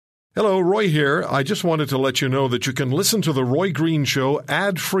Hello, Roy here. I just wanted to let you know that you can listen to The Roy Green Show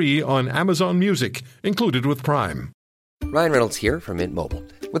ad-free on Amazon Music, included with Prime. Ryan Reynolds here from Mint Mobile.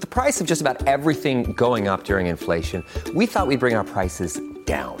 With the price of just about everything going up during inflation, we thought we'd bring our prices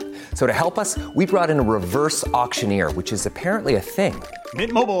down. So to help us, we brought in a reverse auctioneer, which is apparently a thing.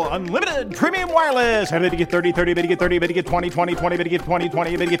 Mint Mobile Unlimited Premium Wireless. How to get 30, 30, bit to get 30, bit to get 20, 20, 20, bit to get 20,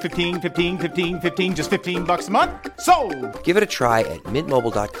 20, bit to get 15, 15, 15, 15, just $15 a month? Sold! Give it a try at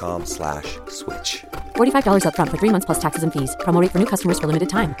mintmobile.com/switch. $45 up front for 3 months plus taxes and fees. Promo rate for new customers for limited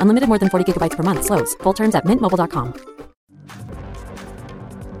time. Unlimited more than 40 gigabytes per month. Slows full terms at mintmobile.com.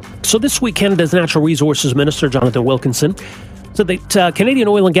 So this week, Canada's Natural Resources Minister, Jonathan Wilkinson, said that Canadian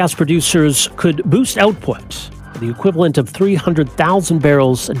oil and gas producers could boost output the equivalent of 300,000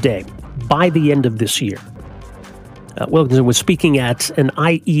 barrels a day by the end of this year. Wilkinson was speaking at an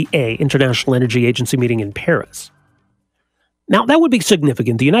IEA, International Energy Agency meeting in Paris. Now, that would be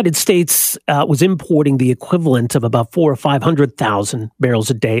significant. The United States was importing the equivalent of about 400,000 or 500,000 barrels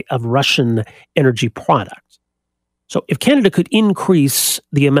a day of Russian energy products. So if Canada could increase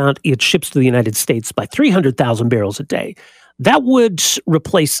the amount it ships to the United States by 300,000 barrels a day, that would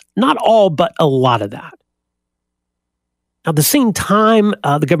replace not all, but a lot of that. Now, at the same time,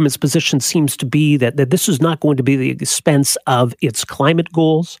 the government's position seems to be that this is not going to be the expense of its climate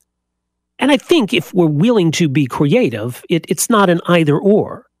goals. And I think if we're willing to be creative, it's not an either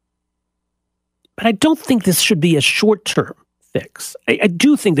or. But I don't think this should be a short-term fix. I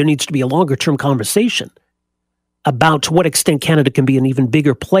do think there needs to be a longer-term conversation about to what extent Canada can be an even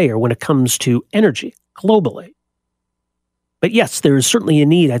bigger player when it comes to energy globally. But yes, there is certainly a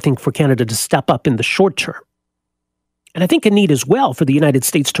need, I think, for Canada to step up in the short term. And I think a need as well for the United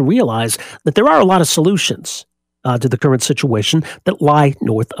States to realize that there are a lot of solutions to the current situation that lie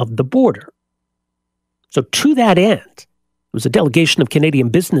north of the border. So to that end, there was a delegation of Canadian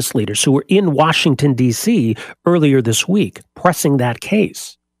business leaders who were in Washington, D.C. earlier this week pressing that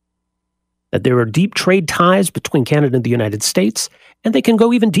case, that there are deep trade ties between Canada and the United States, and they can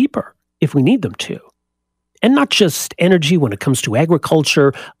go even deeper if we need them to. And not just energy when it comes to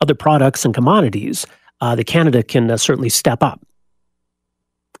agriculture, other products and commodities, that Canada can certainly step up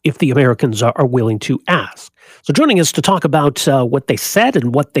if the Americans are willing to ask. So joining us to talk about what they said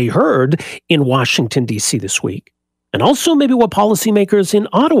and what they heard in Washington, D.C. this week, and also maybe what policymakers in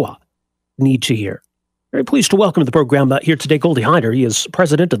Ottawa need to hear. Very pleased to welcome to the program here today Goldie Hyder. He is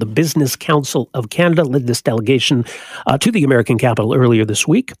president of the Business Council of Canada, led this delegation to the American capital earlier this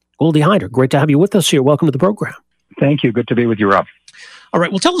week. Goldie Hyder, great to have you with us here. Welcome to the program. Thank you. Good to be with you, Rob. All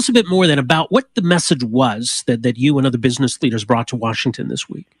right. Well, tell us a bit more then about what the message was that you and other business leaders brought to Washington this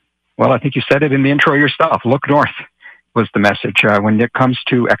week. Well, I think you said it in the intro yourself. Look north was the message. When it comes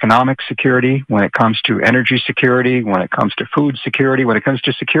to economic security, when it comes to energy security, when it comes to food security, when it comes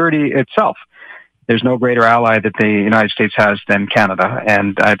to security itself, there's no greater ally that the United States has than Canada.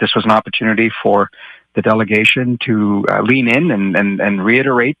 And this was an opportunity for the delegation to lean in and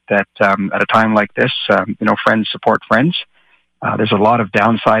reiterate that at a time like this, friends support friends. There's a lot of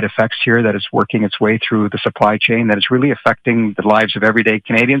downside effects here that is working its way through the supply chain that is really affecting the lives of everyday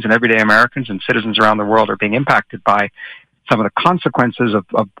Canadians and everyday Americans, and citizens around the world are being impacted by some of the consequences of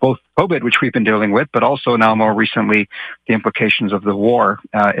both COVID, which we've been dealing with, but also now more recently the implications of the war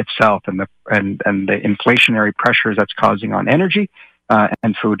itself and the inflationary pressures that's causing on energy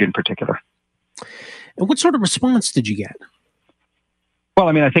and food in particular. And what sort of response did you get? Well,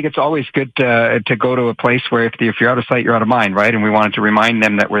 I mean, I think it's always good to go to a place where if you're out of sight, you're out of mind, right? And we wanted to remind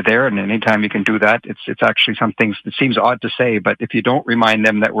them that we're there, and anytime you can do that, it's actually some things that seems odd to say, but if you don't remind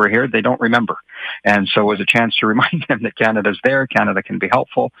them that we're here, they don't remember. And so it was a chance to remind them that Canada's there, Canada can be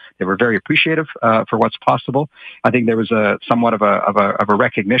helpful. They were very appreciative for what's possible. I think there was somewhat of a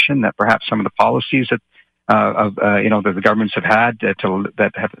recognition that perhaps some of the policies that that the governments have had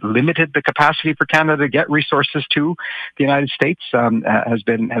that have limited the capacity for Canada to get resources to the United States has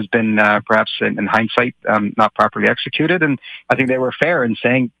been perhaps in hindsight not properly executed. And I think they were fair in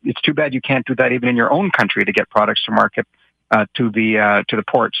saying it's too bad you can't do that even in your own country to get products to market to the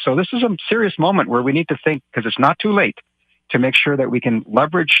ports. So this is a serious moment where we need to think, because it's not too late, to make sure that we can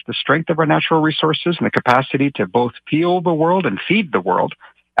leverage the strength of our natural resources and the capacity to both fuel the world and feed the world.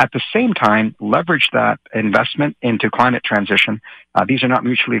 At the same time, leverage that investment into climate transition. These are not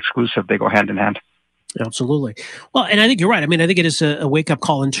mutually exclusive. They go hand in hand. Absolutely. Well, and I think you're right. I mean, I think it is a wake-up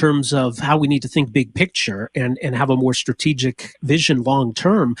call in terms of how we need to think big picture and have a more strategic vision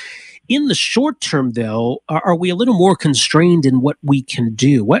long-term. In the short term, though, are we a little more constrained in what we can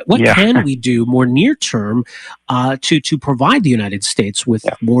do? What can we do more near-term to provide the United States with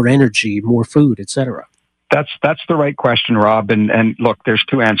more energy, more food, et cetera? That's the right question, Rob. And look, there's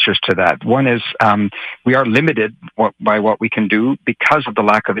two answers to that. One is we are limited by what we can do because of the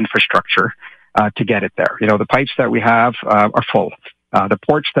lack of infrastructure to get it there. The pipes that we have are full. The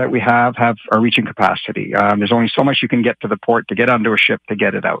ports that we have are reaching capacity. There's only so much you can get to the port to get onto a ship to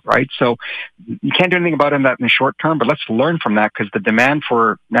get it out, right? So you can't do anything about that in the short term, but let's learn from that, because the demand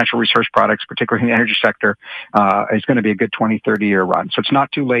for natural resource products, particularly in the energy sector, is going to be a good 20, 30-year run. So it's not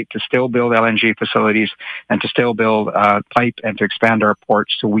too late to still build LNG facilities and to still build pipe and to expand our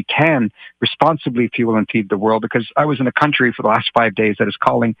ports so we can responsibly fuel and feed the world, because I was in a country for the last 5 days that is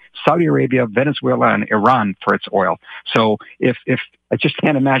calling Saudi Arabia, Venezuela, and Iran for its oil. So if I just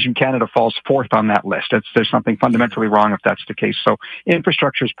can't imagine Canada falls fourth on that list. There's something fundamentally wrong if that's the case. So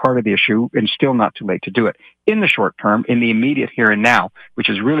infrastructure is part of the issue, and still not too late to do it. In the short term, in the immediate here and now, which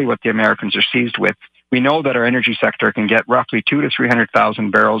is really what the Americans are seized with, we know that our energy sector can get roughly 200,000 to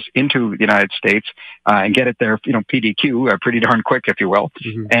 300,000 barrels into the United States and get it there, PDQ, pretty darn quick, if you will.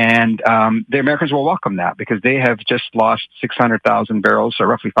 Mm-hmm. And the Americans will welcome that, because they have just lost 600,000 barrels, or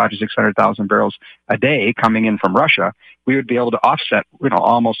roughly 500,000 to 600,000 barrels a day coming in from Russia. We would be able to offset,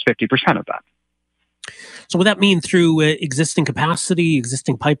 almost 50% of that. So would that mean through existing capacity,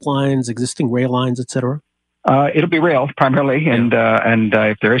 existing pipelines, existing rail lines, et cetera? It'll be rail primarily, and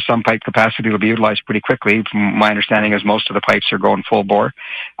if there is some pipe capacity, it'll be utilized pretty quickly. From my understanding is most of the pipes are going full bore.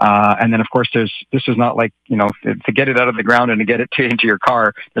 And then, of course, this is not like, to get it out of the ground and to get it into your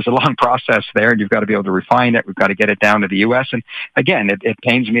car, there's a long process there, and you've got to be able to refine it. We've got to get it down to the U.S. And again, it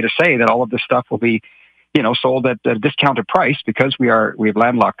pains me to say that all of this stuff will be sold at a discounted price, because we've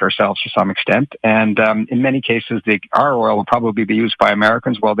landlocked ourselves to some extent. And in many cases, our oil will probably be used by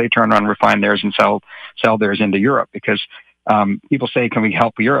Americans while they turn around, refine theirs, and sell theirs into Europe. Because people say, can we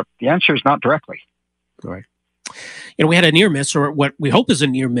help Europe? The answer is not directly. Right. We had a near miss, or what we hope is a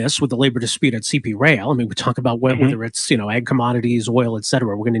near miss, with the labor dispute at CP Rail. I mean, we talk about whether it's, ag commodities, oil, et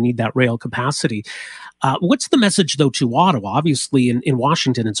cetera. We're going to need that rail capacity. What's the message, though, to Ottawa? Obviously, in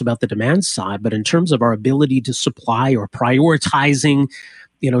Washington, it's about the demand side, but in terms of our ability to supply, or prioritizing,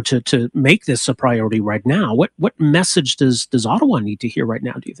 to make this a priority right now, what message does Ottawa need to hear right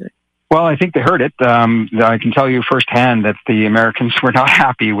now, do you think? Well, I think they heard it. I can tell you firsthand that the Americans were not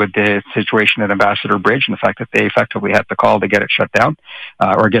happy with the situation at Ambassador Bridge, and the fact that they effectively had to call to get it shut down,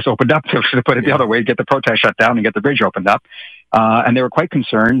 or I guess opened up, to put it the other way, get the protest shut down and get the bridge opened up. And they were quite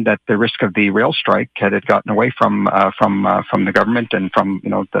concerned that the risk of the rail strike had gotten away from the government and from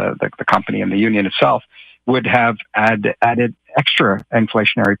the company and the union itself, would have added extra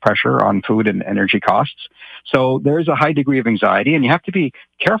inflationary pressure on food and energy costs. So there is a high degree of anxiety, and you have to be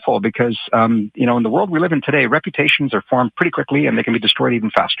careful, because, in the world we live in today, reputations are formed pretty quickly, and they can be destroyed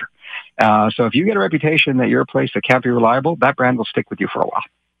even faster. So if you get a reputation that you're a place that can't be reliable, that brand will stick with you for a while.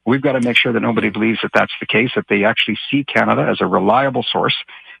 We've got to make sure that nobody believes that that's the case, that they actually see Canada as a reliable source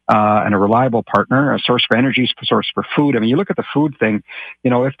and a reliable partner, a source for energy, a source for food. I mean, you look at the food thing,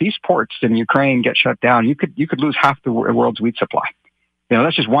 if these ports in Ukraine get shut down, you could lose half the world's wheat supply.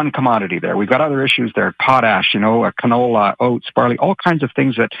 That's just one commodity there. We've got other issues there, potash, canola, oats, barley, all kinds of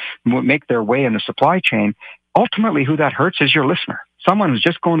things that make their way in the supply chain. Ultimately, who that hurts is your listener. Someone who's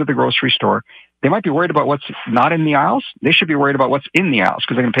just going to the grocery store. They might be worried about what's not in the aisles. They should be worried about what's in the aisles,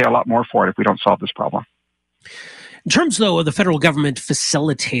 because they're going to pay a lot more for it if we don't solve this problem. In terms, though, of the federal government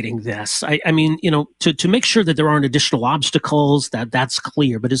facilitating this, I mean, to make sure that there aren't additional obstacles, that's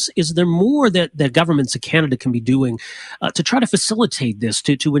clear. But is there more that governments of Canada can be doing to try to facilitate this,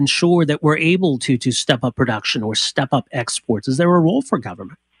 to ensure that we're able to step up production or step up exports? Is there a role for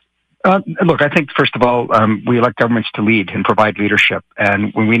government? Look, I think, first of all, we elect governments to lead and provide leadership.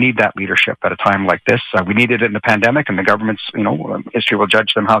 And when we need that leadership at a time like this, we needed it in the pandemic, and the governments, history will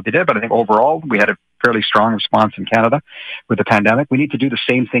judge them how they did. But I think overall, we had a fairly strong response in Canada with the pandemic. We need to do the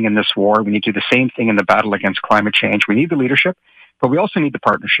same thing in this war. We need to do the same thing in the battle against climate change. We need the leadership, but we also need the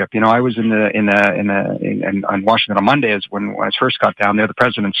partnership. I was in Washington on Monday, when I first got down there. The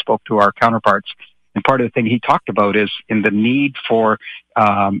president spoke to our counterparts, and part of the thing he talked about is in the need for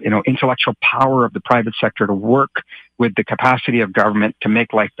intellectual power of the private sector to work with the capacity of government to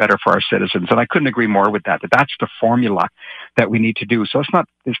make life better for our citizens. And I couldn't agree more with that. That's the formula that we need to do. So let's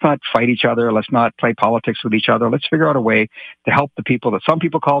not fight each other. Let's not play politics with each other. Let's figure out a way to help the people that some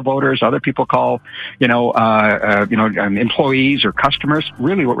people call voters, other people call, employees or customers.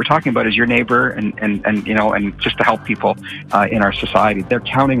 Really, what we're talking about is your neighbor, and just to help people in our society. They're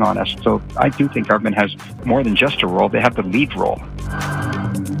counting on us. So I do think government has more than just a role. They have the lead role.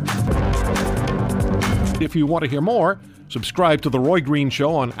 If you want to hear more, subscribe to The Roy Green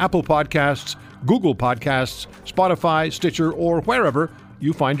Show on Apple Podcasts, Google Podcasts, Spotify, Stitcher, or wherever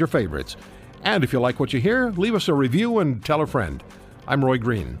you find your favorites. And if you like what you hear, leave us a review and tell a friend. I'm Roy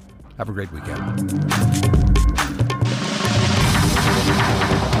Green. Have a great weekend.